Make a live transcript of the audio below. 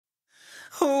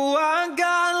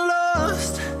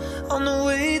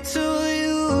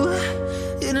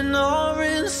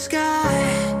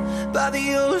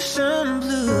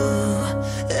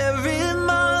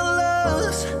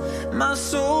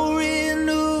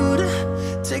mood,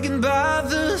 taken by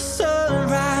the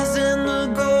sunrise and the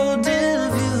golden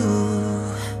view.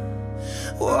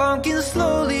 Walking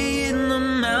slowly in the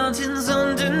mountains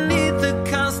underneath the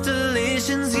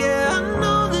constellations. Yeah, I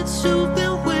know that you've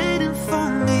been waiting for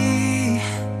me.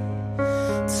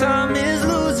 Time is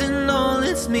losing all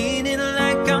its meaning,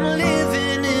 like I'm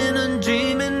living in a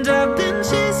dream, and I've been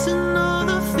chasing all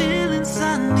the feelings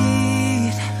I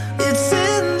need. It's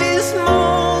in these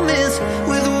moments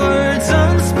with words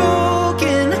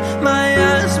unspoken, my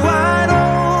eyes wide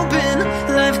open,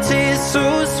 life tastes so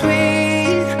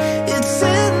sweet. It's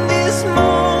in these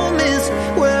moments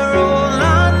where all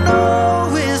I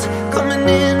know is coming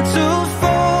into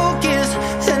focus,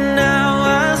 and now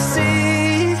I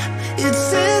see. It's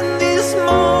in these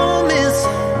moments.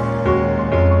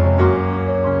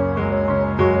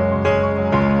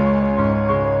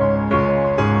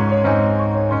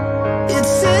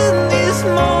 It's in these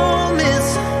moments.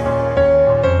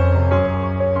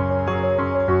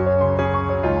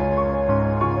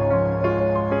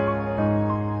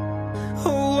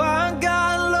 Oh, I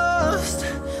got lost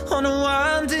on a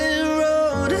winding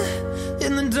road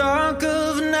in the dark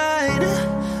of night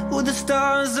with the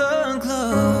stars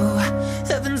aglow.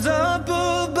 Heaven's up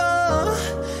above,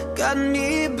 got me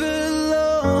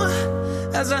below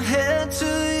as I head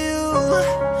to you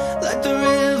like the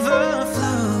river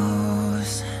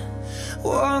flows.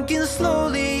 Walking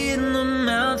slowly in the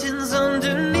mountains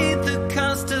underneath the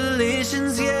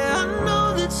constellations. Yeah, I know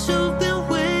that you've been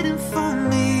waiting for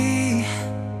me.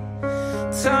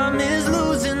 Time is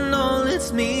losing all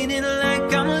its meaning, like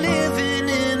I'm living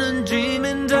in a dream,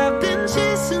 and I've been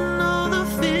chasing all the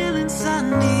feelings I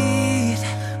need.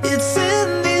 It's in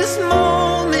these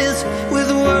moments with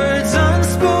words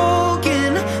unspoken,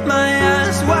 my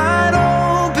eyes wide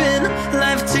open,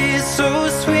 life tastes so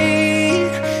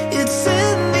sweet. It's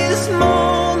in these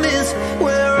moments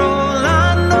where all I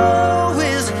know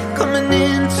is coming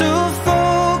into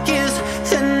focus,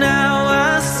 and now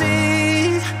I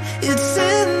see. It's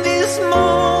in these moments.